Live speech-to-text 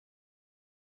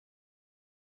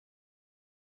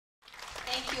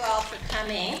thank you all for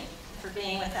coming, for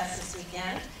being with us this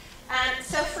weekend.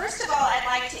 So first of all, I'd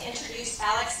like to introduce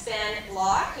Alex Ben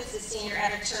Locke, who's the senior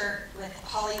editor with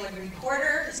Hollywood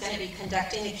Reporter, who's going to be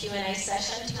conducting the Q&A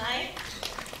session tonight.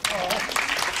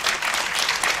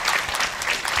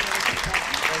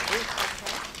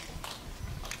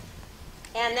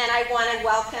 And then I want to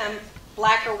welcome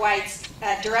Black or White's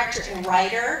director and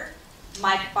writer,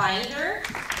 Mike Binder,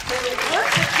 who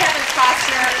worked with Kevin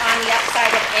Costner on The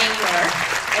Upside of Anger,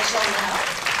 as you'll know.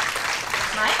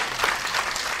 Mike.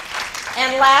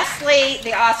 And lastly,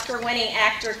 the Oscar-winning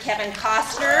actor Kevin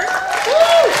Costner,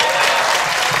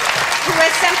 who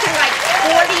has something like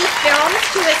 40 films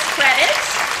to his credit.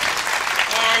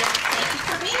 And thank you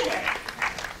for being here.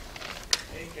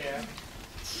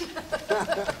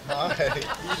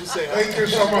 Thank you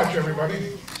so much,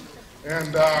 everybody.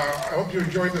 And I hope you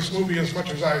enjoyed this movie as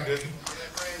much as I did.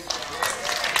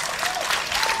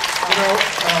 You know,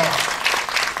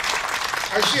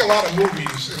 I see a lot of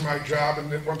movies in my job,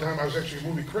 and at one time I was actually a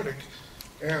movie critic.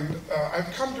 And I've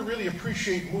come to really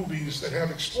appreciate movies that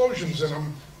have explosions in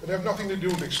them that have nothing to do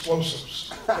with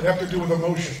explosives, that have to do with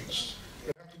emotions,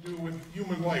 that have to do with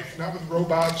human life, not with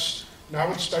robots, not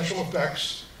with special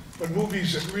effects, but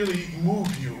movies that really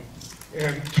move you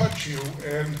and touch you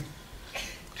and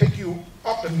take you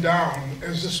up and down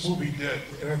as this movie did.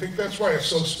 And I think that's why it's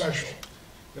so special.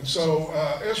 And so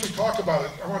as we talk about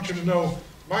it, I want you to know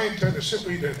my intent is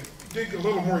simply to dig a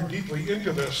little more deeply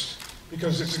into this,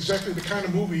 because it's exactly the kind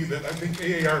of movie that I think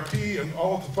AARP and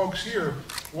all of the folks here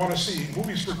want to see.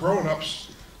 Movies for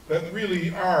grown-ups that really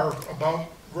are about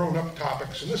grown-up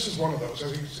topics. And this is one of those.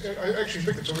 I actually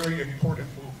think it's a very important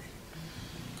movie.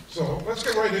 So let's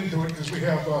get right into it, because we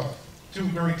have two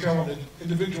very talented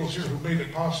individuals here who made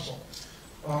it possible.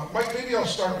 Mike, maybe I'll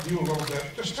start with you a little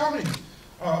bit. Just tell me,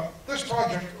 this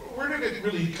project, where did it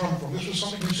really come from? This was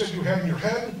something you said you had in your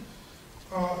head.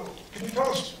 Can you tell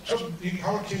us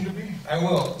how it came to be? I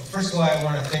will. First of all, I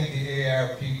want to thank the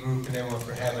AARP group and everyone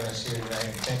for having us here tonight.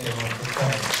 And thank everyone for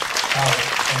coming out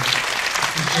and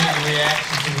appreciate the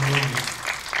reaction to the movie.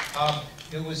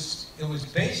 It was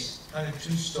based on a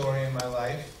true story in my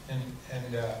life, and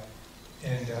I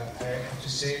have to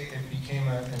say it became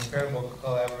an incredible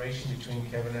collaboration between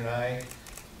Kevin and I,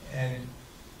 and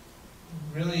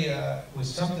really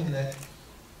was something that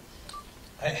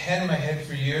I had in my head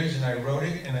for years, and I wrote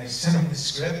it, and I sent him the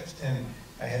script, and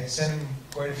I had sent him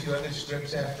quite a few other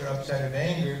scripts after Upside of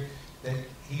Anger that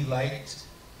he liked,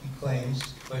 he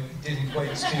claims, but it didn't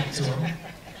quite speak to him.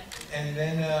 And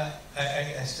then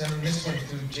I sent him this one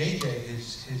through JJ,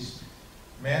 his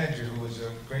manager, who was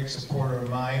a great supporter of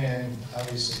mine and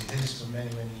obviously his for many,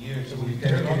 many years. So we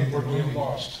dedicated the movie. We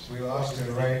lost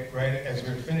it right as we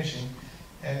were finishing.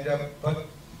 And but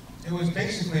it was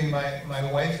basically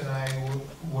my wife and I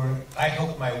I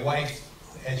helped my wife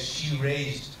as she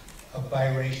raised a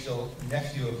biracial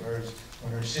nephew of hers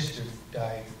when her sister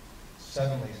died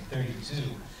suddenly at 32.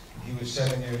 He was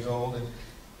 7 years old, and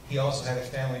he also had a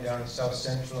family down in South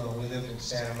Central, and we lived in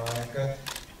Santa Monica.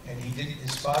 And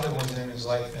his father wasn't in his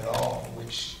life at all,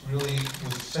 which really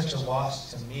was such a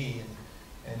loss to me.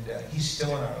 And he's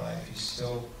still in our life. He's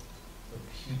still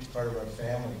a huge part of our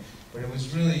family. But it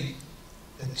was really,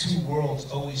 the two worlds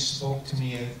always spoke to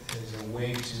me as a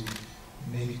way to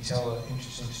maybe tell an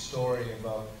interesting story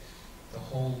about the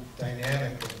whole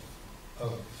dynamic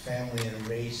of family and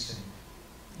race.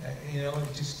 And you know,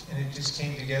 it just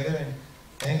came together, and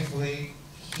thankfully,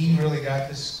 he really got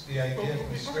the idea. Well,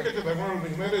 before we get to that, one other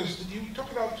thing, that is, that you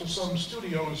took it out to some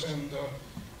studios and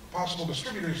possible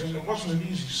distributors, and it wasn't an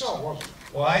easy sell, was it?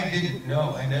 Well, I didn't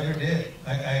know. I never did.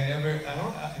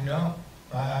 No.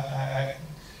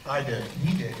 I did.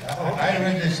 He did. I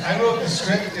read this. I wrote the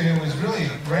script, and it was really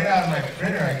right out of my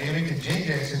printer. I gave it to JJ.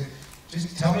 I said,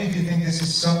 just tell me if you think this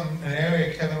is an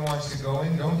area Kevin wants to go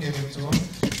in. Don't give it to him.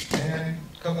 And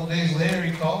a couple of days later,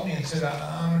 he called me and said,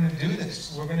 I'm going to do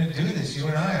this. We're going to do this, you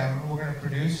and I. We're going to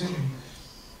produce it.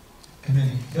 And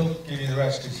then he'll give you the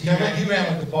rest, because he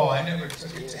ran with the ball. I never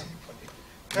took it to him.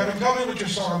 Kevin, tell me what you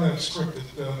saw in that script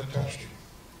that touched you.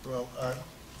 Well,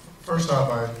 first off,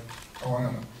 I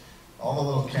want to, all the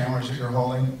little cameras that you're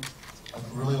holding,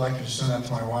 I'd really like you to send that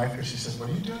to my wife, because she says, what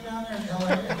are you doing down there in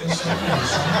LA?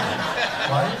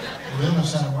 Why? You live in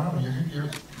Santa Barbara.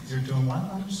 You're doing what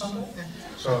on Sunday?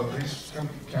 So these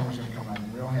cameras are going to come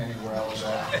in real handy where I was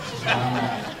at.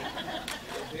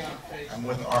 I'm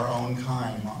with our own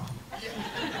kind, Mom.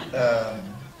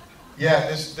 Yeah,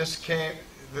 this came,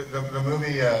 the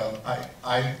movie,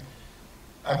 I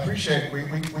appreciate,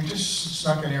 we just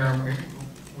snuck in here and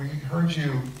we heard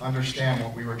you understand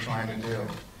what we were trying to do.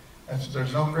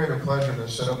 There's no greater pleasure to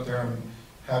sit up there and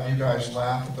have you guys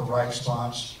laugh at the right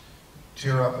spots,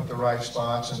 tear up at the right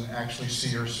spots, and actually see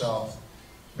yourself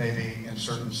maybe in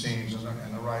certain scenes in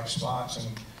the right spots.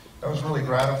 And that was really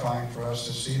gratifying for us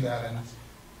to see that. And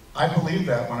I believe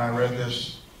that when I read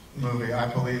this movie. I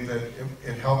believe that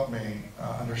it helped me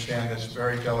understand this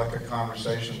very delicate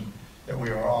conversation that we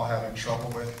are all having trouble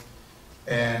with.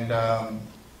 And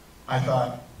I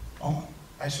thought, oh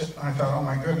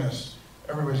my goodness,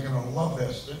 everybody's going to love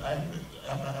this.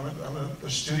 The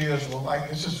studios will like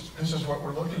this. This is what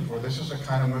we're looking for. This is the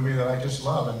kind of movie that I just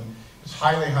love, and it's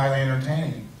highly, highly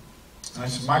entertaining. And I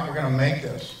said, Mike, we're going to make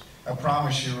this. I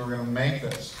promise you, we're going to make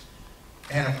this.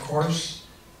 And of course,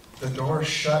 the doors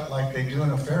shut like they do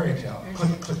in a fairy tale.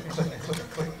 Click, click, click, click,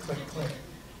 click, click, click.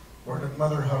 Where did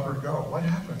Mother Hubbard go? What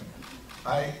happened?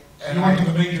 You went to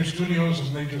the major studios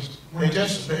and they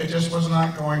just was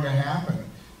not going to happen.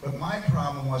 But my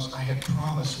problem was I had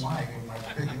promised Mike with my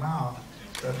big mouth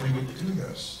that we would do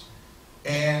this.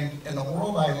 And in the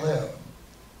world I live,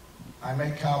 I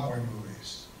make cowboy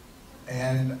movies.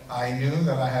 And I knew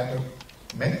that I had to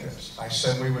make this. I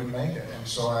said we would make it. And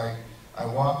so I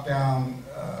walked down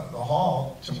the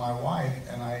hall to my wife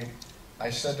and I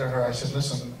said to her, I said,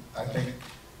 listen, I think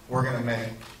we're going to make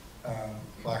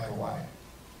Black or White.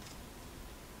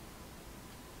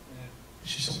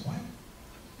 She said, what?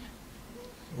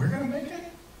 We're going to make it?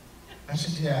 I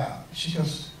said, yeah. She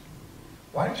goes,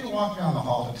 why did you walk down the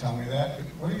hall to tell me that?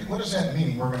 What does that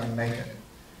mean, we're going to make it?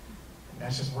 And I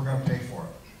said, we're going to pay for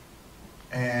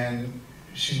it. And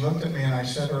she looked at me and I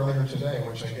said earlier today,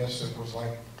 which I guess it was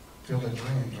like Field of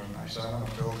Dreams, and I said, I'm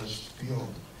going to build this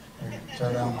field and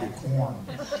tear down my corn.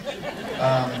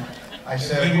 I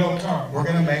said, we're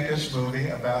going to make this movie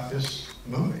about this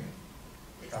movie,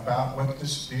 about what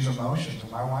these emotions.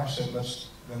 And my wife said,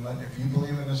 if you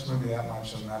believe in this movie that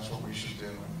much, then that's what we should do.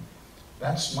 And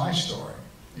that's my story,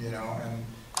 you know, and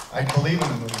I believe in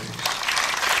the movies.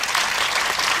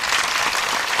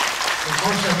 Of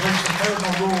course, that breaks the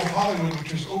cardinal rule of Hollywood,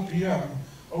 which is OPM,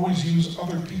 always use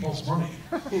other people's money.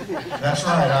 That's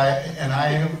right.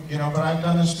 But I've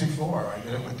done this before. I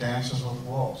did it with Dances with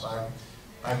Wolves.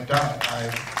 I've done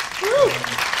it.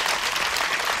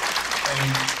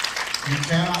 And you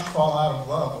cannot fall out of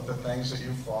love with the things that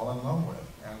you fall in love with.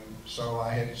 And so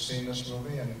I had seen this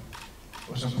movie, and it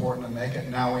was important to make it.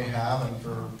 Now we have, and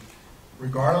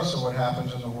regardless of what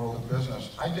happens in the world of business,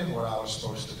 I did what I was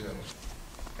supposed to do.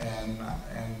 And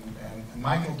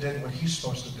Michael did what he's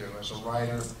supposed to do as a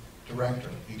writer, director.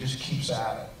 He just keeps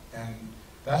at it. And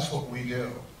that's what we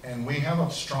do. And we have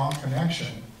a strong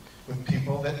connection with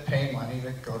people that pay money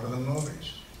that go to the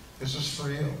movies. This is for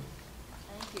you.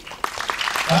 Thank you.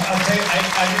 I'll tell you,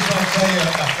 I just want to tell you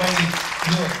a funny,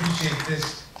 you'll appreciate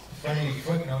this, funny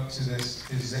footnote to this,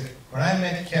 is that when I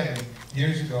met Kevin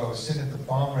years ago, I was sitting at the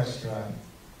Palm restaurant,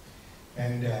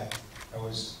 and I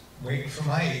was waiting for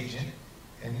my agent,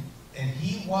 and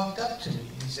he walked up to me.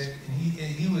 He said, and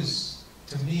he was,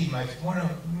 to me,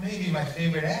 maybe my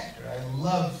favorite actor. I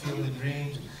love Field of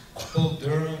Dreams, Bull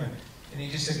Durham, and he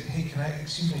just said, hey, can I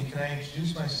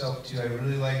introduce myself to you? I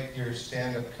really like your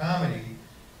stand-up comedy.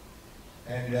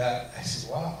 And I said,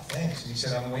 wow, thanks. And he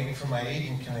said, I'm waiting for my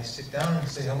agent. Can I sit down and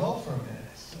say hello for a minute?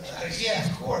 I said, yeah,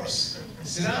 of course.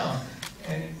 Sit down.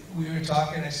 And we were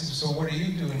talking. I said, so what do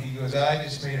you do? And he goes, I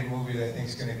just made a movie that I think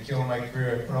is going to kill my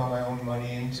career. I put all my own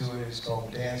money into it. It's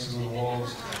called Dances with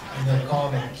Wolves. And they're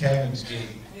calling it Kevin's Gate.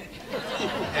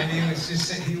 And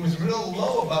he was real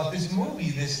low about this movie.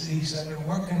 He said, I've been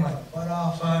working my butt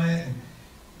off on it.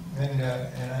 And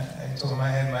I told him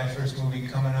I had my first movie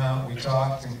coming out. We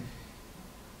talked, and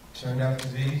turned out to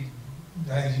be,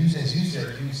 as you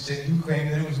said, you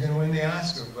claimed that it was going to win the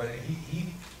Oscar, but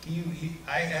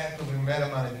I actually met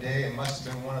him on a day. It must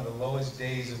have been one of the lowest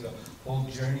days of the whole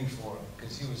journey for him,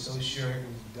 because he was so sure it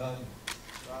was done.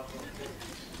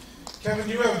 Kevin,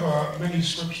 you have many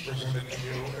scripts presented to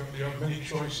you, and you have many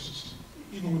choices,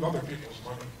 even with other people's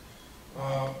money.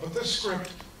 But this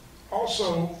script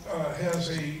also has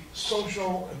a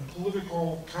social and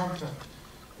political content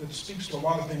that speaks to a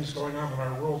lot of things going on in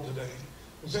our world today.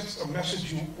 Was that a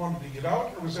message you wanted to get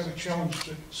out, or was that a challenge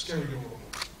to scare you a little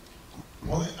bit?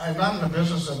 Well, I'm not in the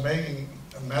business of making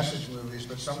message movies,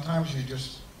 but sometimes you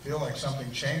just feel like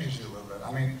something changes you a little bit.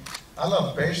 I mean, I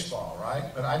love baseball,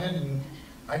 right? But I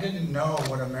didn't know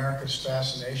what America's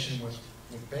fascination with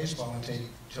baseball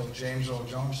until James Earl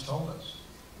Jones told us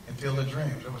in Field of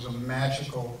Dreams. It was a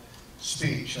magical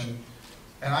speech, and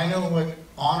I know what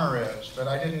honor is, but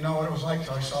I didn't know what it was like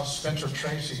until I saw Spencer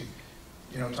Tracy,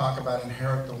 talk about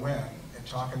Inherit the Wind and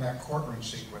talk in that courtroom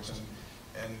sequence,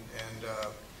 and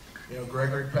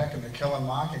Gregory Peck and The Killing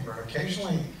Mockingbird.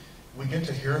 Occasionally, we get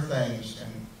to hear things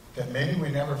and that maybe we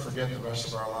never forget the rest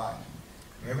of our life.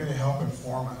 Maybe they help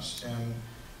inform us. And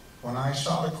when I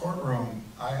saw the courtroom,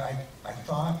 I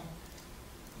thought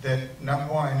that,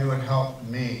 number one, I knew it helped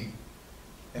me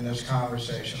in this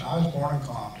conversation. I was born in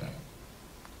Compton,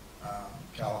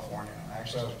 California.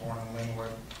 Actually, I was born in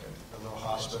Linwood, the little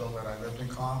hospital that I lived in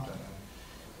Compton. And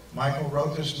Michael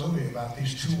wrote this movie about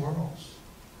these two worlds.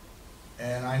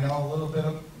 And I know a little bit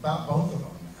about both of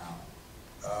them now.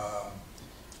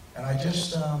 And I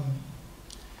just,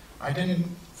 I didn't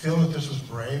feel that this was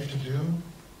brave to do.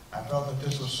 I felt that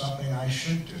this was something I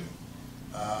should do.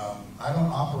 I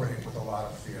don't operate with a lot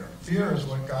of fear. Fear is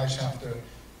what guys have to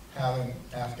have in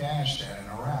Afghanistan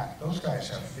and Iraq. Those guys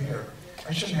have fear.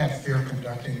 I shouldn't have fear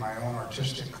conducting my own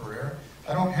artistic career.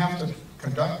 I don't have to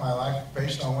conduct my life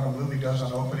based on what a movie does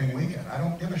on opening weekend. I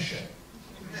don't give a shit.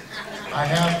 I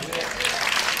have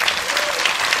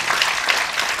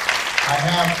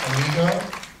an ego,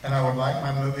 and I would like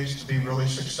my movies to be really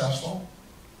successful.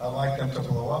 I'd like them to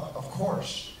blow up, of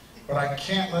course. But I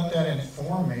can't let that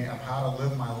inform me of how to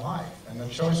live my life and the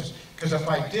choices. Because if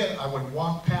I did, I would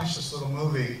walk past this little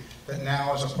movie that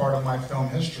now is a part of my film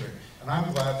history. And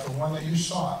I'm glad for one that you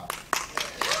saw it.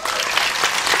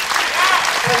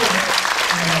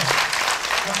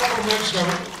 A couple of minutes ago,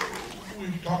 we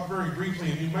talked very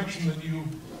briefly, and you mentioned that you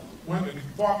went and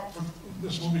fought for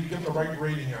this movie to get the right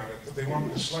rating on it, that they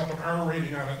wanted to slap an R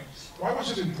rating on it. Why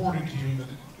was it important to you that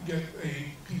it get a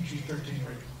PG-13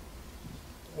 rating?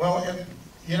 Well, it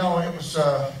was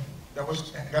that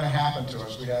was going to happen to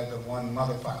us. We had the one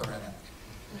motherfucker in it,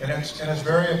 and it's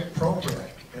very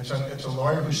appropriate. It's a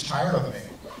lawyer who's tired of me,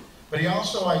 but he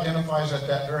also identifies at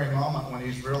that very moment when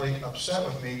he's really upset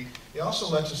with me. He also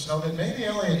lets us know that maybe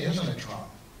Elliot isn't a drunk.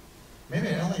 Maybe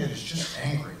Elliot is just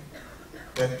angry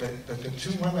that the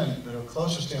two women that are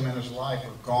closest to him in his life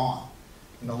are gone,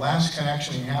 and the last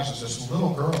connection he has is this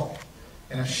little girl,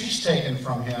 and if she's taken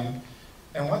from him.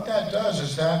 And what that does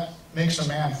is that makes a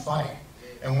man fight.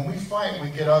 And when we fight, we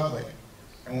get ugly.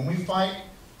 And when we fight,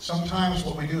 sometimes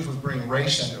what we do is we bring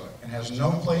race into it. It has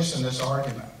no place in this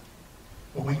argument.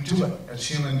 But we do it as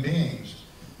human beings.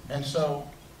 And so,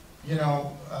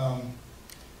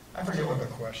 I forget what the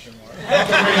question was.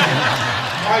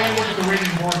 Why you went to the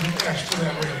rating board and asked for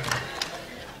that rating?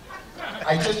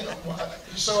 I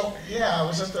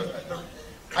was at the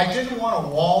I didn't want to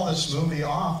wall this movie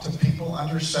off to people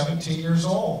under 17 years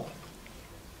old.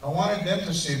 I wanted them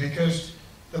to see, because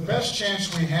the best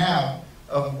chance we have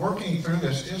of working through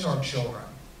this is our children.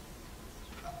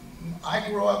 I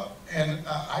grew up, and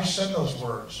I said those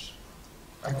words.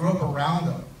 I grew up around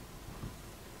them.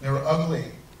 They were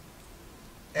ugly.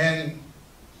 And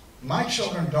my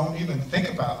children don't even think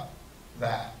about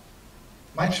that.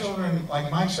 My children, like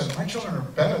Mike said, my children are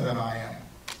better than I am.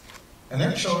 And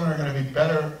their children are going to be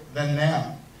better than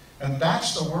them. And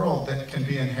that's the world that can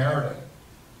be inherited.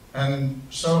 And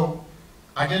so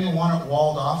I didn't want it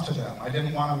walled off to them. I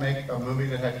didn't want to make a movie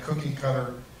that had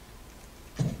cookie-cutter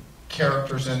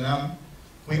characters in them.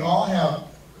 We all have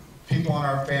people in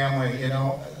our family,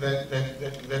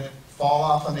 that fall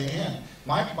off in the end.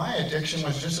 My addiction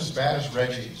was just as bad as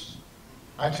Reggie's.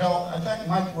 I think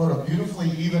Mike wrote a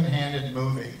beautifully even-handed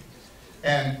movie.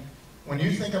 And when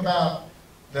you think about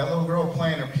that little girl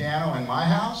playing a piano in my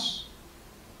house,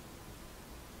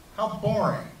 how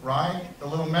boring, right? The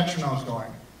little metronome's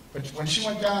going. But when she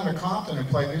went down to Compton and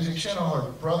played music, she had all her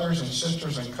brothers and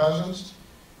sisters and cousins.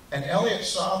 And Elliot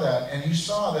saw that, and he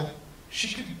saw that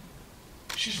she's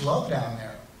loved down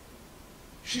there.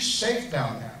 She's safe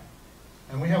down there.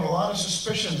 And we have a lot of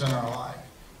suspicions in our life.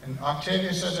 And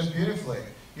Octavia says it beautifully.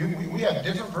 We have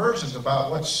different versions about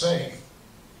what's safe.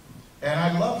 And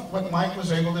I love what Mike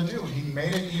was able to do. He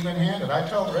made it even-handed. I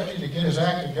told Reggie to get his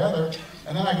act together,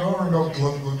 and then I go over and go,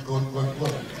 glug, glug, glug, glug,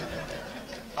 glug.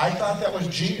 I thought that was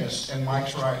genius in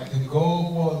Mike's writing. The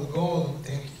goal,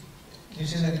 thank you. Can you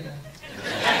say that again?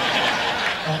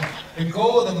 The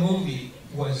goal of the movie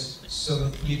was so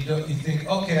that you think,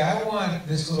 okay, I want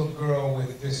this little girl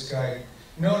with this guy.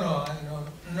 No.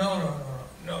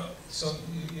 So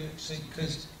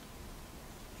because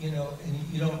and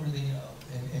you don't really know,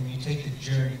 and you take the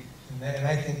journey, and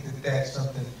I think that's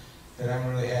something that I'm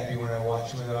really happy when I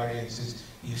watch with audiences.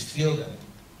 You feel them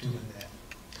doing that.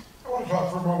 I want to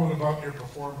talk for a moment about your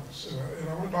performance, and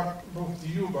I want to talk both to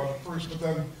you about it first, but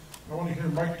then I want to hear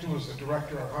Mike too as the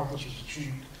director on how this was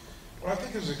achieved. What I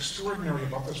think is extraordinary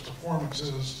about this performance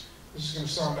is, this is going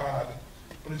to sound odd,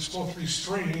 but it's both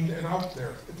restrained and out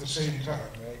there at the same time.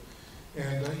 Right?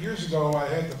 And years ago, I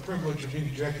had the privilege of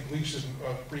meeting Jackie Gleason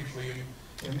briefly,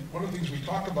 and one of the things we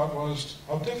talked about was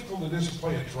how difficult it is to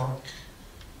play a drunk.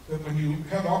 that when you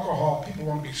have alcohol, people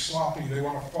want to be sloppy, they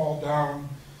want to fall down.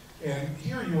 And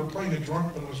here you were playing a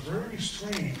drunk, but it was very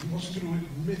strange. He wasn't going to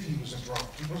admit he was a drunk.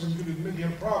 He wasn't going to admit he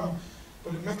had a problem,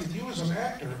 but it meant that you as an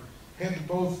actor had to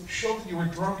both show that you were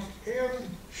drunk and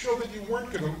show that you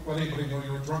weren't going to let anybody know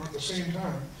you were drunk at the same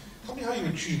time. Tell me how you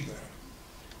achieved that.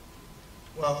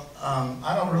 Well,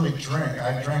 I don't really drink.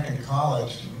 I drank in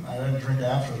college, and I didn't drink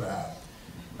after that.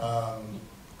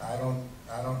 I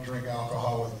don't drink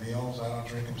alcohol with meals. I don't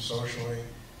drink them socially.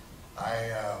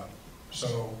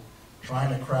 So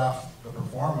trying to craft the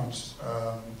performance,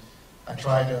 I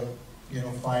tried to,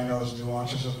 find those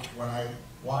nuances of when I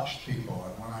watched people,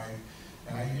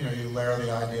 and you layer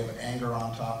the idea of anger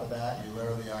on top of that. You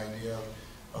layer the idea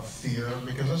of fear,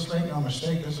 because let's make no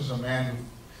mistake, this is a man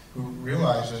who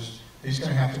realizes he's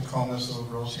going to have to comb this little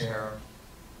girl's hair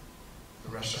the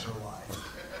rest of her life.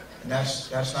 And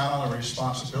that's not only a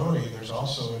responsibility, there's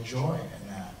also a joy in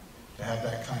that, to have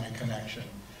that kind of connection.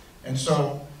 And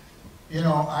so,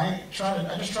 I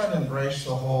just try to embrace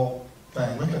the whole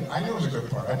thing. I knew it was a good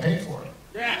part. I paid for it.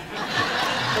 Yeah.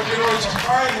 But it's a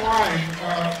fine line,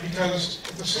 because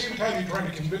at the same time you're trying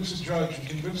to convince a judge and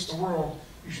convince the world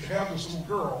you should have this little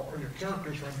girl, or your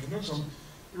character's trying to convince them,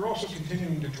 you're also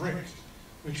continuing to drink,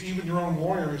 which even your own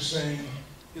lawyer is saying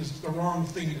is the wrong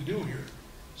thing to do here.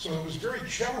 So it was very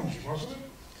challenging, wasn't it?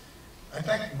 I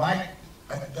think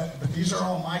but these are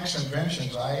all Mike's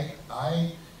inventions.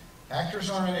 Actors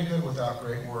aren't any good without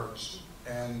great words,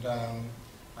 and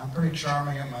I'm pretty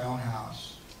charming at my own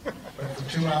house. But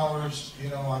for 2 hours,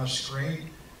 on a screen,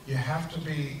 you have to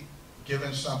be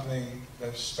given something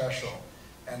that's special,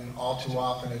 and all too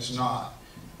often it's not.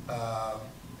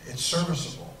 It's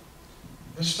serviceable.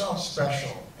 This felt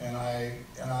special, and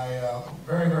I'm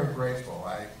very, very grateful.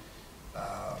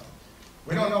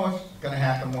 We don't know what's going to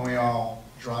happen when we all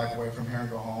drive away from here and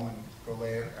go home and go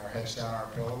lay our heads down on our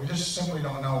pillow. We just simply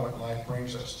don't know what life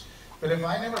brings us. But if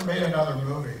I never made another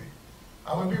movie,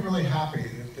 I would be really happy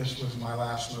that this was my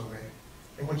last movie.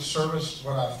 It would service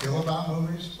what I feel about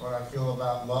movies, what I feel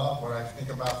about love, what I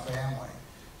think about family.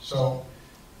 So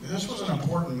this was an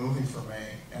important movie for me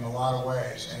in a lot of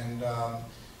ways. And,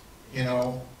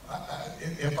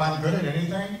 if I'm good at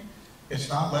anything, it's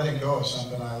not letting go of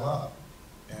something I love.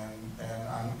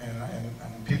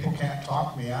 And people can't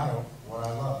talk me out of what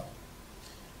I love.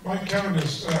 Mike, Kevin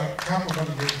has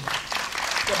complimented you.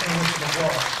 Definitely listen to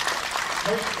applause.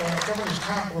 Mike, Kevin has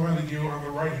complimented you on the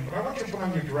writing, but I want you to put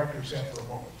on your director's hat for a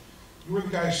moment. You were the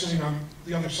guy sitting on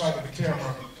the other side of the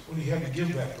camera when he had to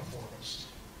give that performance.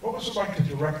 What was it like to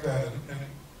direct that, and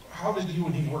how did you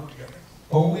and he work together?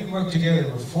 Well, we worked together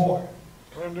before.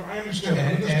 I understand.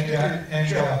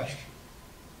 And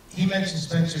he mentioned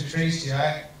Spencer Tracy.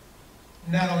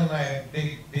 Not only am I a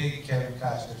big Kevin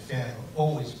Costner fan, I've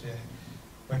always been,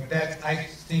 but I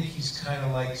think he's kind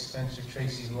of like Spencer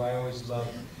Tracy, who I always loved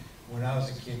when I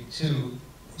was a kid too,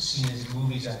 seeing his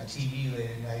movies on TV late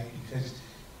at night, because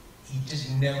he just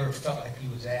never felt like he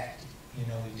was acting. He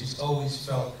just always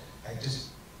felt his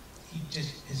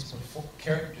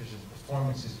characters and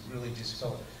performances really just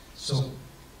felt so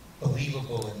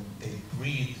believable, and they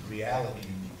breathed reality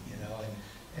in me,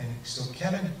 and so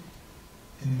Kevin,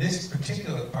 in this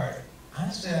particular part,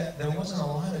 honestly, there wasn't a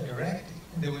lot of directing.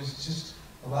 There was just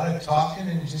a lot of talking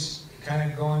and just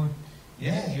kind of going,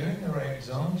 yeah, you're in the right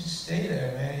zone, just stay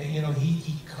there, man.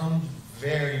 He comes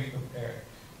very prepared,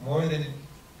 more than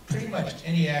pretty much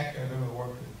any actor I've ever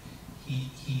worked with. He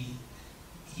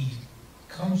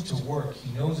comes to work,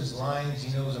 he knows his lines,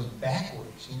 he knows them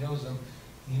backwards, he knows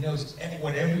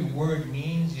what every word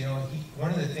means.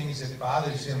 One of the things that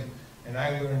bothers him, and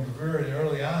I learned very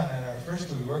early on in our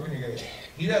first movie working together,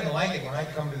 he doesn't like it when I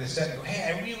come to the set and go,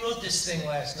 hey, I rewrote this thing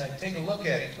last night, take a look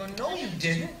at it. He's going, no, you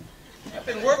didn't. I've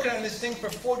been working on this thing for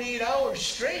 48 hours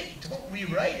straight. Don't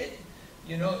rewrite it.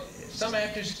 Some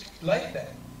actors like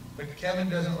that, but Kevin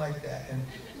doesn't like that.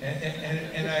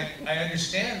 And I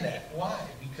understand that. Why?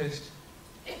 Because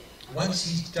once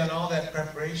he's done all that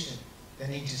preparation,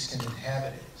 then he just can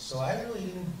inhabit it. So I really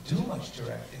didn't do much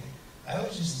directing. I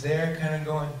was just there kind of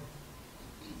going,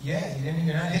 yeah,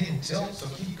 you're not hitting tilt, so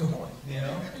keep going, I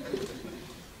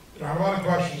have a lot of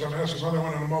questions. I'm going to ask another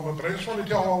one in a moment, but I just want to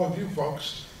tell all of you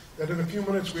folks that in a few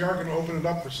minutes we are going to open it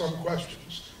up for some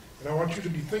questions. And I want you to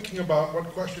be thinking about what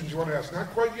questions you want to ask. Not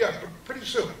quite yet, but pretty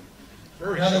soon.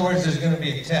 In other words, there's going to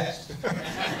be a test.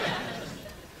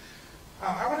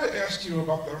 I want to ask you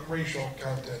about the racial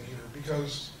content here,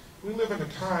 because we live in a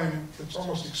time that's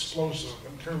almost explosive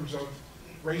in terms of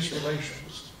race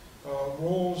relations.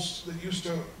 Roles that used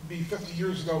to be 50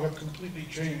 years ago have completely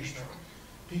changed now.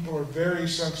 People are very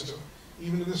sensitive.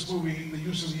 even in this movie, the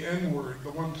use of the N-word,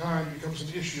 the one time, becomes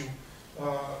an issue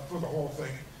for the whole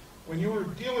thing. When you were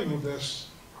dealing with this,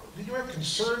 did you have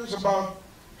concerns about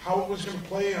how it was going to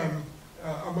play on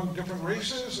among different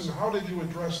races, and how did you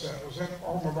address that? Was that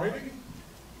all in the writing?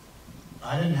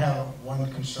 I didn't have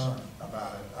one concern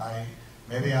about it.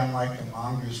 Maybe I'm like the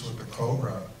mongoose with the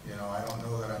cobra. You know, I don't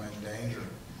know that I'm in danger.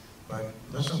 But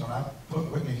listen, when I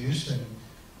put Whitney Houston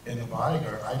in The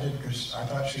Bodyguard, I did because I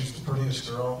thought she was the prettiest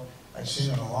girl I'd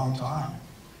seen in a long time.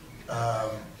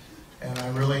 And I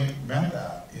really meant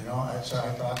that. You know, I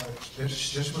thought that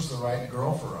this was the right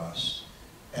girl for us.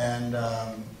 And,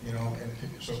 you know,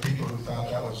 and so people who thought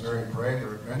that was very brave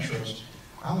or adventurous,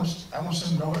 I almost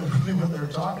didn't know really what they were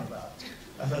talking about.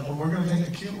 I thought, well, we're going to take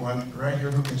the cute one right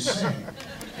here who can sing.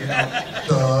 You know,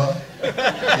 duh.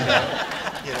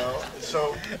 You know.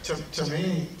 So to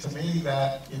me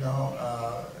that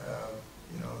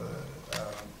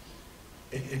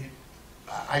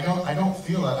I don't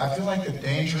feel that. I feel like the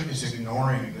danger is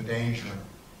ignoring the danger.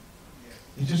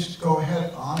 You just go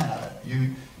ahead on at it.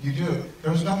 You do.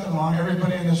 There was nothing wrong.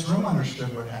 Everybody in this room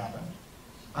understood what happened.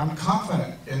 I'm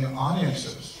confident in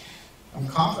audiences. I'm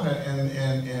confident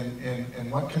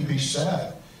in what can be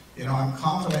said. You know, I'm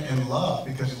confident in love,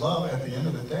 because love, at the end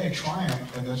of the day,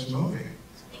 triumphed in this movie.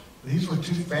 These were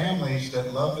two families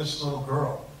that loved this little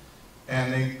girl,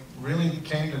 and they really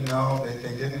came to know that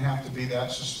they didn't have to be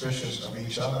that suspicious of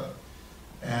each other.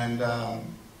 And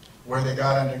where they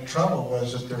got into trouble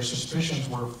was that their suspicions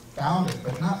were founded,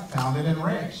 but not founded in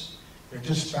race. They're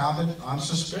just founded on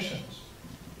suspicions,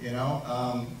 you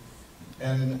know.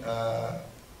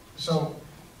 So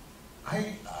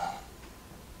I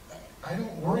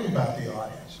don't worry about the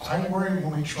audience. I worry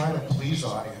when we try to please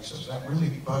audiences. That really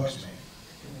bugs me.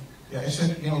 Yeah, I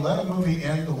said, you know, let a movie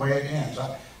end the way it ends.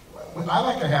 I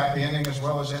like a happy ending as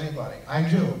well as anybody. I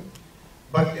do.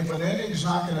 But if an ending is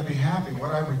not going to be happy,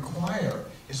 what I require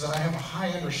is that I have a high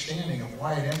understanding of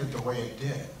why it ended the way it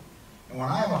did. And when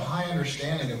I have a high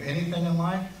understanding of anything in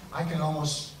life, I can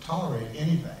almost tolerate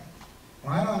anything.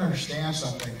 When I don't understand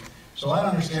something, so I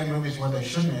don't understand movies where they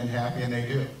shouldn't end happy and they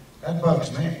do. That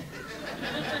bugs me.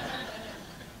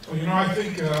 Well, you know, I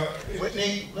think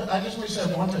Whitney, I just want to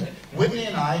say one thing. Whitney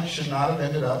and I should not have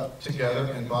ended up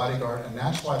together in Bodyguard, and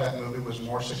that's why that movie was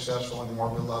more successful and more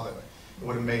beloved. It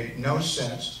would have made no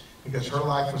sense, because her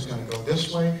life was going to go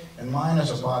this way, and mine as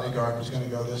a bodyguard was going to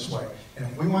go this way. And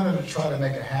if we wanted to try to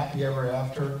make a happy ever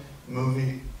after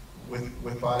movie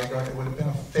with Bodyguard, it would have been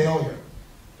a failure.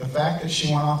 The fact that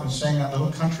she went off and sang that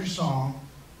little country song,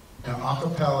 and a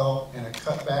cappella, and it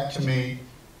cut back to me,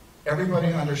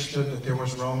 everybody understood that there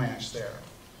was romance there.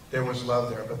 There was love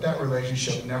there. But that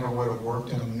relationship never would have worked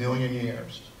in a million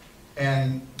years.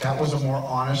 And that was a more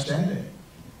honest ending.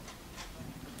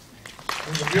 it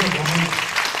was a beautiful movie.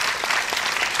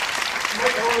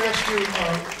 Mike, I want to ask you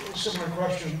a similar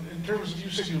question. In terms of, you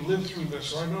said you lived through this,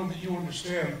 so I know that you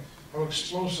understand how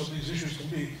explosive these issues can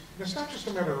be. And it's not just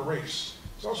a matter of race.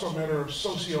 It's also a matter of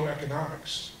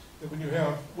socioeconomics. That when you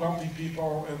have wealthy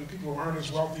people and people who aren't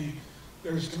as wealthy,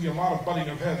 there's going to be a lot of butting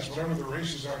of heads, whatever the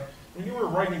races are. When you were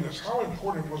writing this, how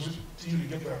important was it to you to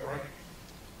get that right?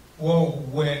 Well,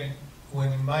 when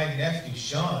my nephew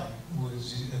Sean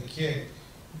was a kid,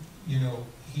 you know,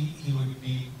 he would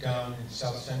be down in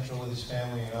South Central with his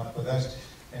family and up with us,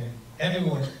 and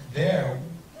everyone there,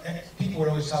 people would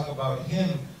always talk about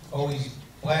him, oh, he's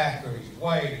black, or he's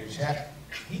white, or he's half.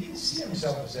 He didn't see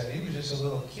himself as that. He was just a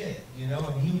little kid, you know,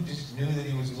 and he just knew that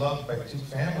he was loved by two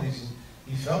families, and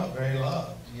he felt very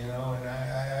loved, you know, and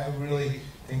I really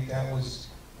think that was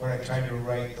what I tried to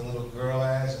write the little girl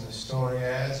as and the story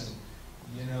as, and,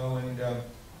 you know, and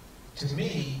to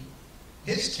me,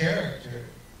 his character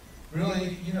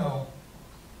really, you know,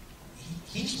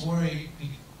 he's worried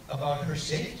about her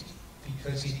safety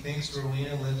because he thinks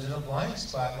Rowena lives in a blind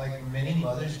spot like many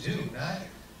mothers do, not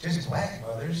just black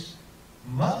mothers,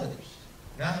 mothers,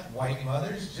 not white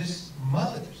mothers, just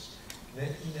mothers.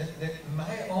 That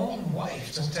my own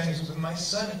wife, sometimes with my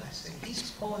son, I say,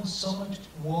 he's pulling so much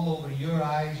wool over your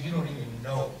eyes, you don't even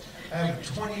know. I have a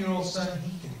 20-year-old son,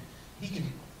 he can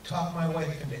talk my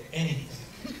wife into anything.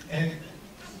 And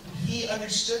he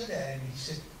understood that, and he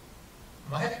said,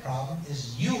 my problem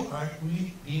is you aren't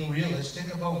being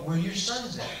realistic about where your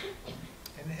son's at.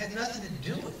 And it had nothing to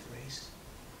do with race.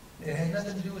 It had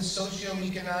nothing to do with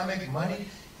socioeconomic money.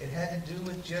 It had to do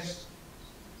with just,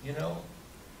 you know,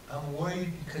 I'm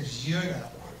worried because you're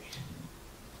not worried.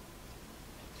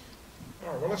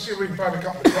 All right, well, let's see if we can find a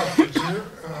couple of questions here.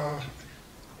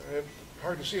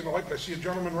 Hard to see in the light, but I see a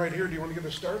gentleman right here. Do you want to get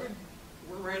us started?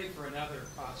 We're ready for another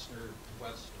Costner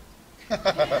Western.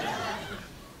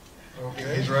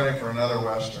 Okay. He's ready for another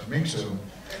Western. Me too.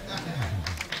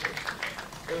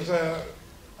 Is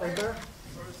right there?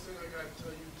 First thing I gotta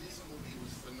tell you, this movie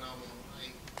was phenomenal.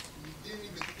 You didn't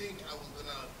even think I was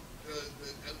gonna.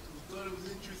 I thought it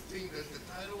was interesting, the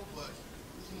title, but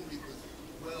this movie was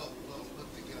well put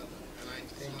together, and I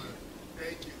just want to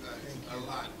thank you guys a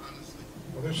lot, honestly.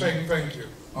 Well, they're saying thank you.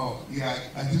 Oh yeah,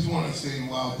 I just want to say,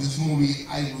 wow, this movie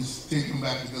I was taken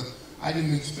back because I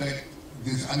didn't expect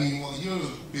this. I mean, well, you're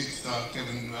a big star,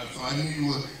 Kevin, so I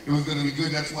knew it was gonna be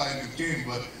good. That's why I came,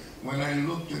 but. When I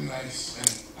looked and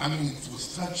I mean, it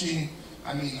was touching.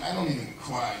 I mean, I don't even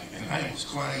cry, and I was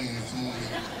crying in this movie.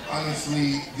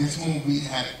 Honestly, this movie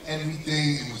had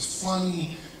everything. It was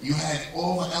funny. You had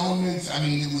all the elements. I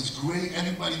mean, it was great.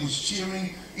 Everybody was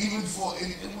cheering. Even for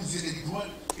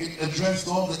it addressed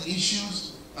all the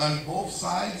issues on both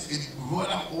sides. It brought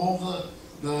out all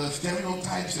the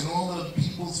stereotypes and all the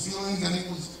people's feelings, and it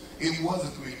was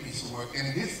a great piece of work.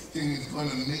 And this thing is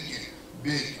going to make it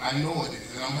big. I know it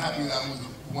is, and I'm happy that I was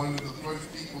one of the first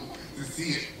people to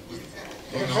see it.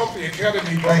 Let's hope the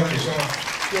Academy brothers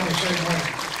feel the same way.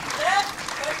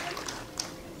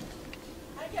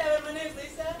 Hi Kevin, my name's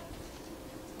Lisa.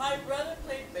 My brother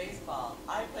played baseball.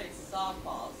 I played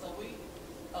softball, so we.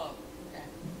 Oh, okay.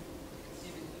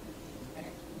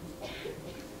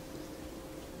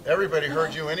 Everybody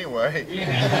heard you anyway. Thank you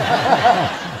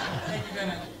very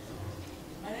much.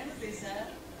 My name is Lisa.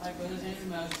 My brother's name is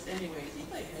Moses. Anyways, he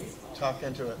played baseball. Talk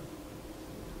into it.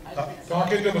 I played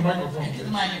Talk into the microphone, into the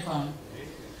please. microphone.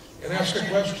 And ask a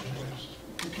question, please.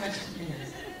 The question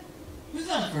is, who's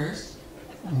on first?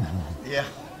 Yeah,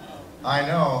 I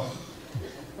know.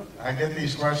 I get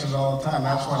these questions all the time.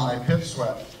 That's when my pits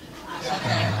sweat.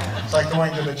 It's like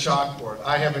going to the chalkboard.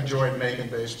 I have enjoyed making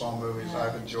baseball movies.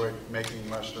 I've enjoyed making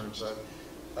westerns.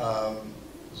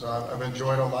 So I've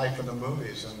enjoyed a life in the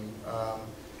movies, and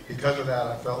because of that,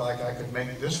 I felt like I could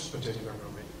make this particular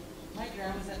movie. My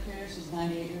grandma's up here. She's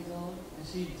 98 years old, and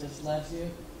she just loves you.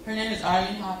 Her name is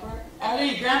Arlene Hopper.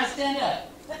 Arlene, Grandma, stand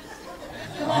up.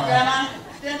 Come on, Grandma,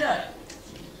 stand up.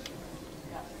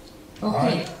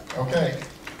 Okay, Okay.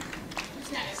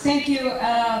 thank you.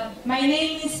 My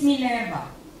name is Minerva,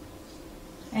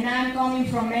 and I'm coming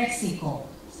from Mexico.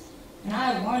 And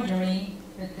I'm wondering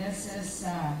that this is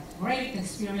a great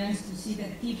experience to see the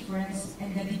difference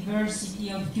and the diversity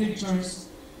of cultures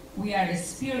we are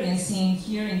experiencing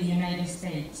here in the United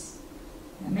States.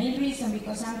 The main reason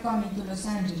because I'm coming to Los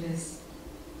Angeles,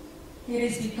 it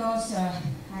is because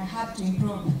I have to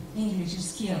improve English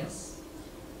skills.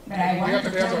 But I You want have to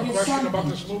to have tell a you question about something.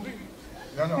 this movie?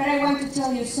 No. But I want to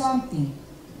tell you something.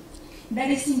 That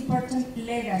is important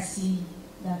legacy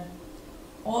that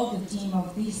all the team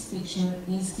of this picture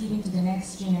is giving to the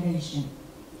next generation.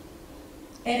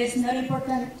 It is not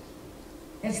important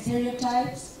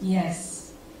stereotypes,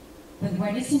 yes. But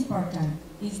what is important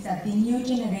is that the new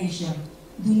generation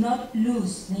do not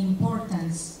lose the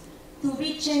importance to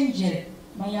be changed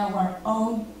by our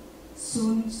own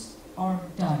sons or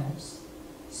daughters.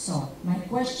 So, my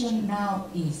question now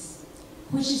is,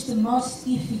 which is the most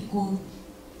difficult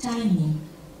timing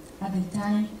at the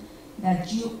time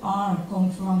that you are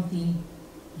confronting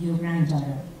your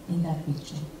granddaughter in that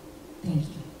picture? Thank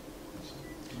you.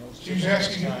 She's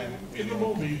asking, in the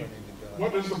movie,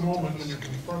 what is the moment when you're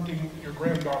confronting your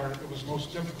granddaughter that was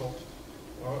most difficult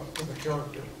for the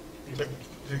character?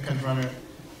 To confront her.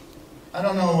 I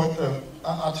don't know what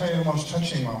I'll tell you the most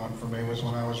touching moment for me was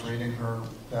when I was reading her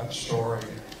that story.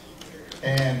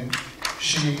 And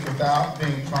she, without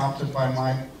being prompted by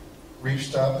Mike,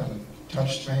 reached up and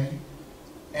touched me.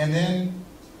 And then,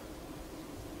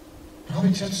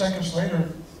 probably 10 seconds later,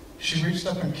 she reached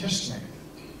up and kissed me.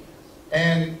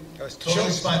 And It was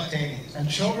totally spontaneous. And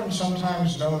children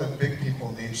sometimes know that big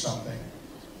people need something.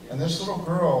 And this little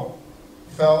girl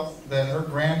felt that her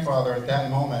grandfather at that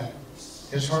moment,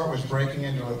 his heart was breaking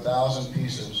into 1,000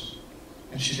 pieces.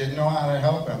 And she didn't know how to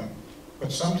help him.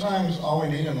 But sometimes all we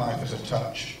need in life is a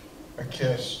touch, a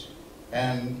kiss.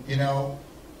 And, you know,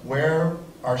 where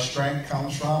our strength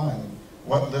comes from and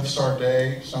what lifts our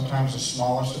day, sometimes the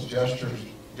smallest of gestures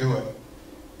do it.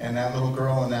 And that little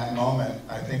girl in that moment,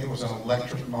 I think it was an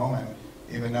electric moment,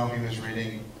 even though he was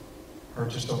reading her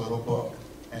just a little book,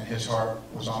 and his heart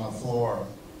was on the floor,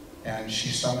 and she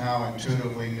somehow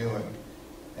intuitively knew it.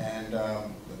 And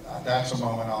that's a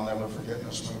moment I'll never forget in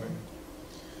this movie.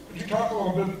 Could you talk a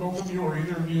little bit, both of you or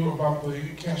either of you, about the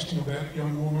casting of that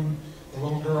young woman, the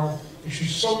little girl?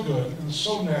 She's so good and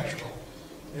so natural.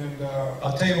 And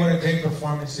I'll tell you what a great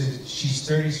performance is. She's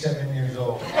 37 years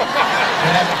old.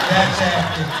 That's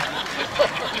acting.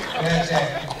 That's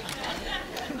acting.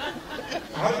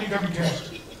 how did you come to cast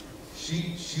her?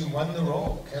 she won the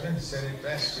role. Kevin said it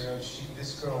best. You know,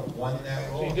 this girl won that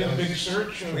role. You did a big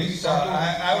search. We saw.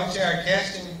 I would say our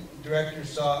casting director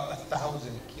saw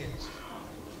 1,000 kids,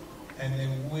 and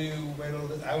then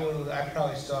I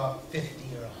probably saw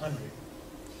 50 or 100,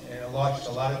 and I watched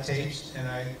a lot of tapes. And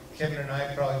Kevin and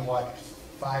I probably watched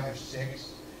 5 or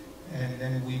 6, and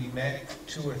then we met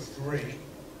 2 or 3,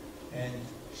 and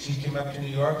she came up to New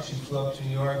York. She flew up to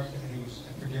New York. And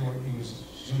I forget what he was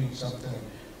shooting something.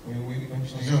 We went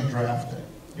to Doing draft day.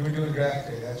 You were doing draft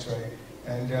day, that's right.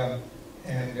 And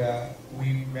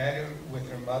we met her with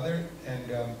her mother,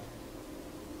 and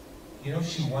you know,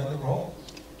 she won the role.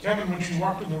 Kevin, when she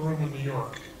walked in the room in New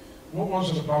York, what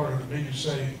was it about her that made you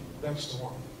say, that's the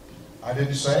one? I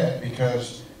didn't say it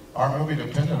because our movie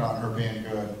depended on her being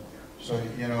good. So,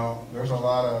 you know, there's a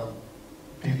lot of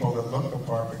people that look the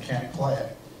part but can't play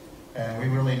it. And we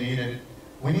really needed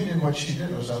what she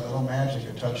did, was that little magic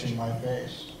of touching my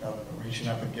face, of reaching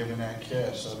up and giving that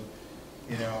kiss. Of,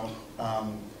 you know,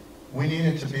 we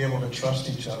needed to be able to trust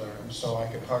each other, and so I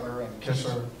could hug her and kiss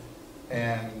her.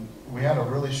 And we had a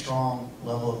really strong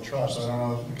level of trust. I don't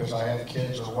know if it's because I had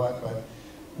kids or what, but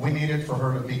we needed for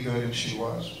her to be good, and she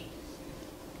was.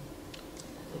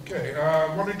 Okay,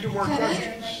 one or two more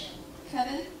questions.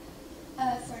 Kevin,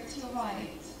 sorry, to your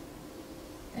right.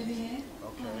 Over here.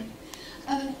 Okay.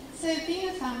 So being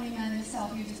a family man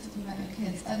yourself, you were just talking about your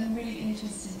kids. I'm really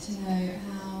interested to know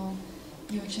how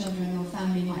your children or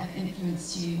family might have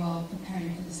influenced you while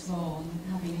preparing for this role,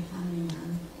 and having a family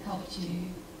man helped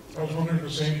you. I was wondering the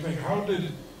same thing. How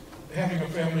did having a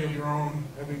family of your own,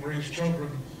 having raised children,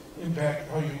 impact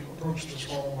how you approached this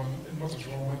role and what this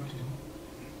role meant to you?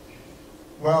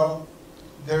 Well,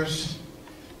 there's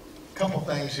a couple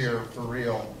things here for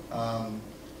real.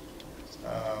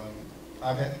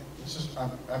 I've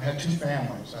had 2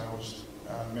 families. I was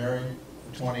married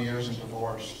for 20 years and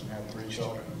divorced and had 3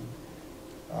 children.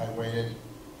 I waited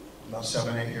about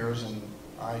 7, 8 years, and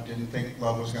I didn't think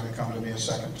love was going to come to me a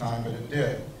second time, but it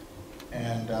did.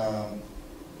 And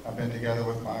I've been together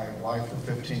with my wife for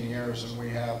 15 years, and we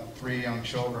have 3 young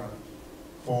children,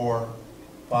 4,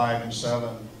 5, and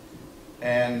 7.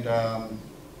 And the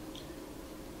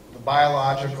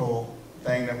biological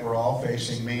thing that we're all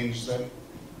facing means that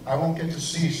I won't get to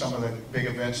see some of the big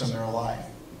events in their life,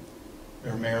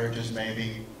 their marriages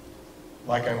maybe,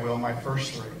 like I will my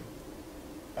first 3.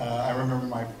 I remember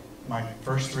my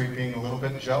first 3 being a little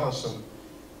bit jealous of,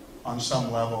 on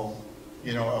some level,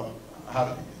 you know,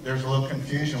 of there's a little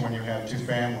confusion when you have 2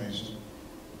 families.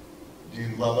 Do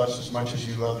you love us as much as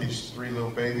you love these 3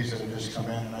 little babies that have just come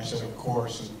in? And I said, of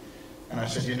course. And I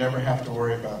said, you never have to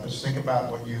worry about this. Think about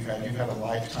what you've had. You've had a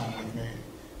lifetime with me.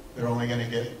 They're only going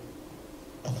to get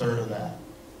a third of that.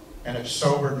 And it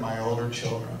sobered my older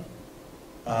children.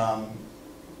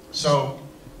 So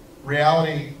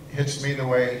reality hits me the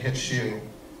way it hits you.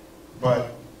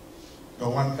 But the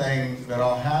one thing that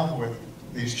I'll have with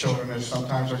these children is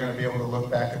sometimes they're going to be able to look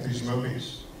back at these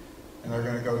movies and they're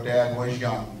going to go, Dad was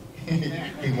young.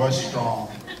 He was strong.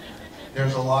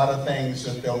 There's a lot of things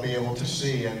that they'll be able to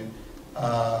see, and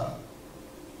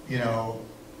you know,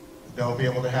 they'll be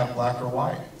able to have black or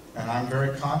white. And I'm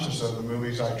very conscious of the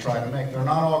movies I try to make. They're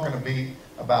not all going to be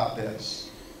about this.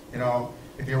 You know,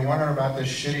 if you're wondering about this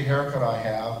shitty haircut I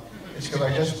have, it's because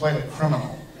I just played a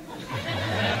criminal.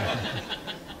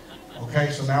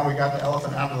 Okay, so now we got the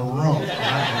elephant out of the room.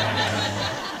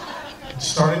 It's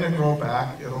starting to grow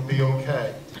back. It'll be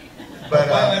okay. But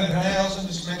can I also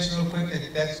just mention real quick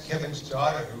that that's Kevin's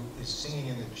daughter who is singing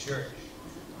in the church.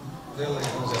 Lily,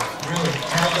 who's a really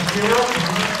talented hero.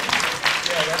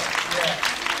 Yeah.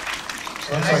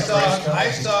 And I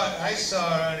saw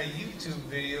her on a YouTube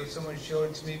video. Someone showed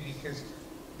it to me because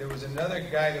there was another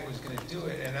guy that was going to do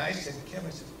it, and I said, Kevin,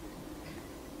 I said,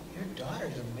 your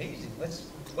daughter's amazing.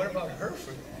 What about her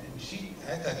for that? And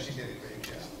I thought she did a great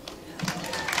job.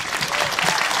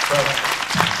 But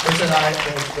listen,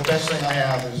 the best thing I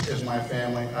have is my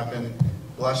family. I've been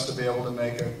blessed to be able to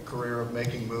make a career of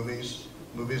making movies.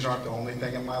 Movies aren't the only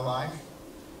thing in my life.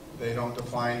 They don't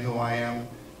define who I am,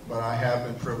 but I have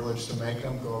been privileged to make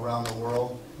them, go around the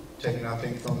world, take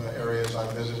nothing from the areas I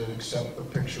visited except the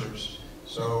pictures.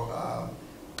 So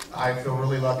I feel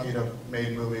really lucky to have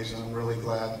made movies, and I'm really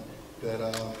glad that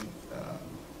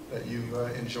that you've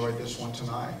enjoyed this one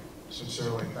tonight.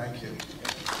 Sincerely, thank you.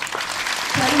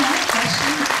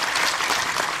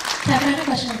 Kevin, I have a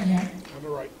question over here. On the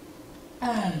right.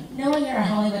 Knowing you're a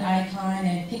Hollywood icon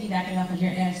and piggybacking off of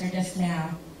your answer just now,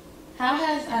 how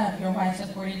has your wife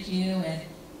supported you, and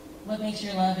what makes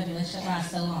your love and relationship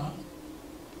last so long?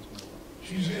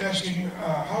 She's asking,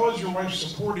 how has your wife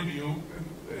supported you?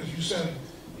 As you said,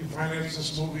 you financed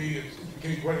this movie. It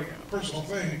became quite a personal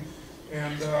thing.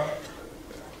 And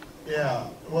Yeah,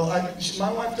 well,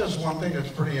 my wife does one thing that's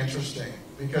pretty interesting,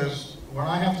 because when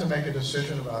I have to make a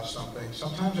decision about something,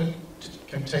 sometimes it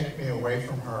can take me away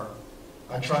from her.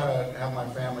 I try to have my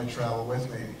family travel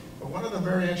with me. But one of the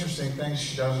very interesting things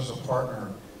she does as a partner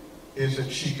is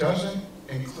that she doesn't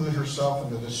include herself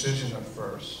in the decision at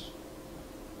first.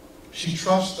 She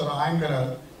trusts that I'm going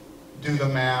to do the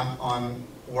math on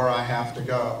where I have to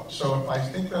go. So if I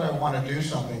think that I want to do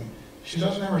something, she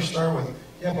doesn't ever start with,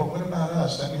 yeah, but what about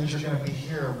us? That means you're going to be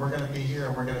here, we're going to be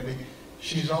here, we're going to be...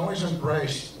 She's always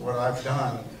embraced what I've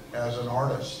done as an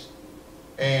artist.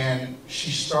 And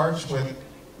she starts with,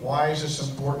 why is this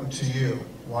important to you?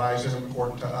 Why is it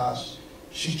important to us?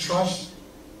 She trusts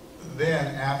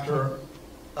then, after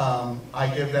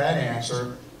I give that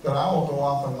answer, that I will go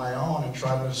off on my own and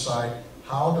try to decide,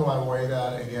 how do I weigh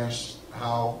that against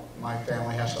how my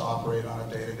family has to operate on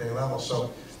a day-to-day level.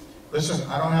 So, listen,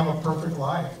 I don't have a perfect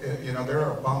life. There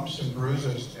are bumps and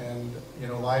bruises, and,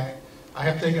 life, I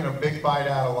have taken a big bite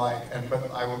out of life, but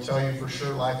I will tell you for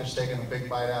sure, life has taken a big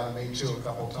bite out of me too a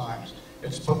couple times.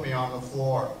 It's put me on the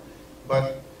floor.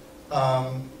 But,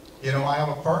 I have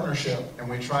a partnership, and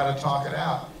we try to talk it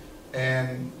out.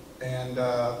 And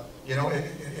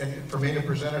for me to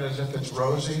present it as if it's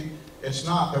rosy, it's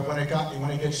not. But when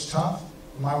it gets tough,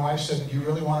 my wife said, "Do you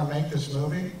really want to make this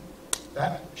movie?"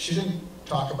 She didn't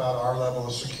talk about our level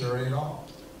of security at all.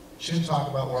 She didn't talk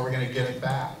about where we're going to get it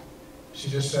back. She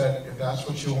just said, if that's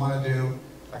what you want to do,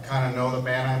 I kind of know the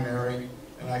man I married,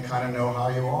 and I kind of know how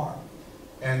you are.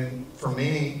 And for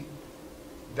me,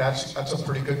 that's a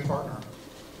pretty good partner.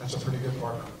 That's a pretty good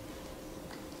partner.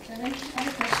 Kevin, I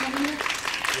have a question here.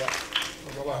 Yeah,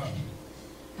 on the left.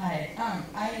 Hi.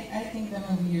 I think the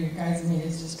movie you guys made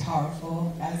is just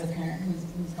powerful. As a parent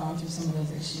who's gone through some of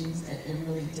those issues, it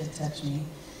really did touch me.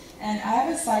 And I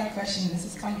have a side question. This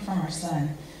is coming from our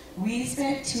son. We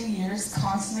spent 2 years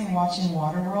constantly watching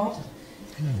Waterworld.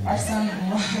 Our son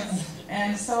was.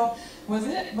 And so, was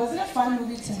it a fun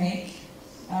movie to make?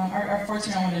 Our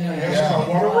 14-year-old wanted to know that. Yeah.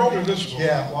 Waterworld or this one?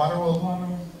 Yeah,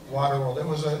 Waterworld. It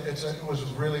was a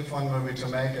really fun movie to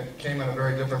make. It came at a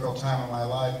very difficult time in my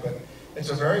life, but it's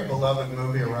a very beloved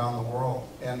movie around the world.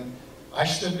 And I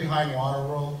stood behind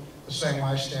Waterworld the same way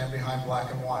I stand behind Black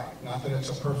and White. Not that it's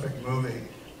a perfect movie,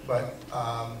 but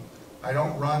I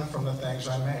don't run from the things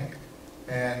I make.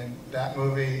 And that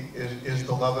movie is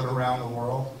beloved around the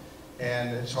world.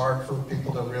 And it's hard for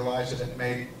people to realize that it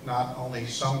made not only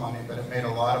some money, but it made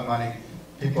a lot of money.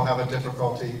 People have a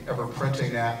difficulty ever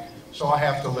printing that, so I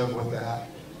have to live with that.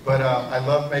 But I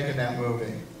love making that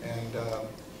movie. And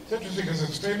it's interesting because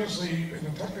it's famously, in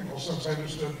a technical sense, I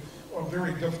understood, a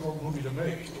very difficult movie to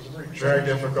make. It was a very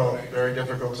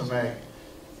difficult to make.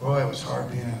 Boy, it was hard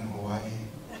being in Hawaii.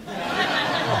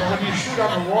 But when you shoot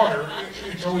on the water,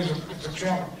 it's always a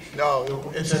challenge. No,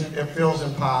 it feels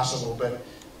impossible. But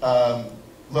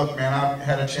look, man, I've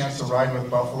had a chance to ride with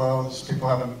buffalo. People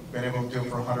haven't been able to do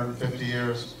for 150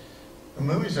 years. The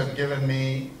movies have given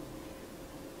me,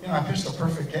 I pitched a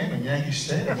perfect game in Yankee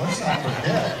Stadium. Let's not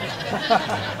forget.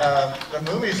 The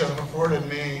movies have afforded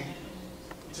me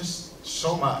just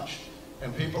so much,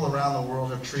 and people around the world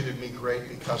have treated me great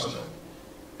because of it.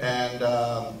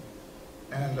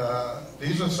 And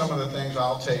these are some of the things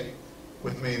I'll take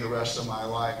with me the rest of my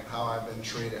life, how I've been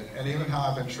treated, and even how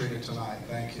I've been treated tonight.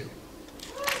 Thank you.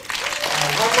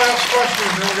 One last question,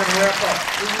 and then we're going to wrap up.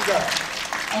 Who you got?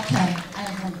 Okay, I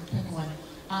have one quick one.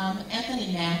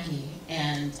 Anthony Mackie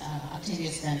and Octavia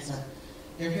Spencer,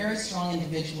 they're very strong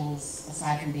individuals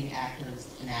aside from being actors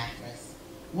and actress.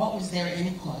 What was their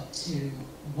input to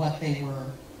what they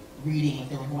were reading, what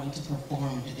they were going to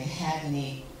perform? Did they have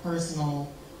any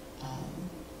personal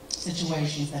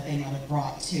situations that they might have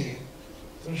brought to?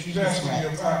 So she's asking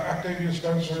if Octavia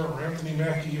Spencer or Anthony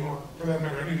Mackie, or for that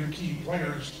matter, any of your key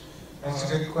players,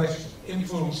 That's a good question.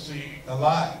 influenced the... A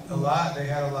lot. They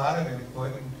had a lot of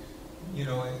input,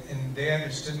 and they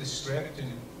understood the script,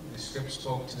 and the script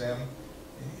spoke to them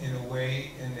in a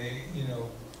way, and they,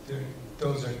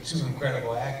 those are two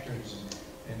incredible actors,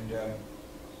 and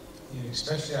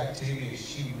especially Octavia,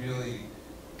 she really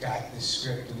got the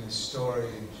script and the story,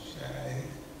 and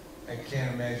I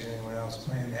can't imagine anyone else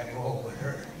playing that role but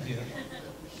her.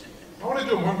 I want to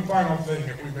do one final thing,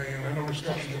 if we may, and I know we're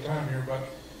stretching the time here, but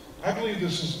I believe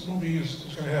this movie is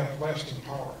going to have lasting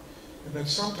power. And that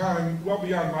sometime, well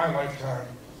beyond my lifetime,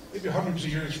 maybe hundreds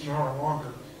of years from now or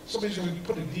longer, somebody's going to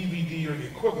put a DVD or the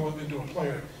equivalent into a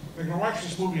player. They're going to watch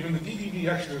this movie, and in the DVD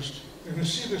extras, they're going to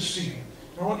see this scene.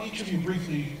 And I want each of you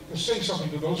briefly to say something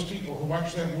to those people who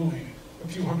watched that movie a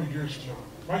few hundred years from now.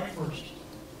 Mike first.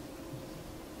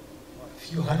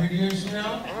 few hundred years from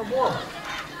now. Or more.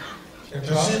 They're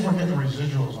Just see if we're getting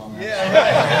residuals on that. Yeah,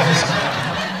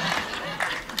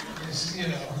 right. Just, you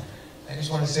know, I just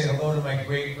want to say hello to my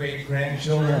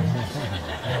great-great-grandchildren.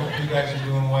 I hope you guys are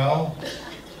doing well.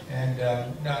 And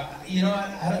no, you know,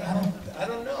 I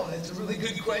don't know. That's a really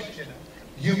good question.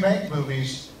 You make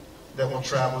movies that will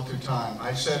travel through time.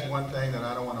 I said one thing, that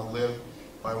I don't want to live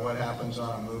by what happens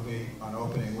on a movie on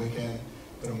opening weekend,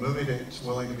 but a movie that's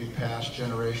willing to be passed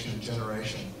generation to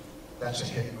generation, that's a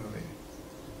hit movie.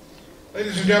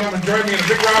 Ladies and gentlemen, join me in a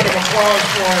big round of applause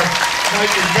for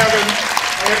Mike and Kevin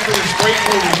and for this great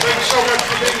movie. Thanks so much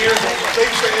for being here.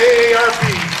 Thanks to AARP,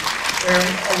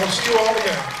 and we'll see you all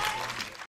again.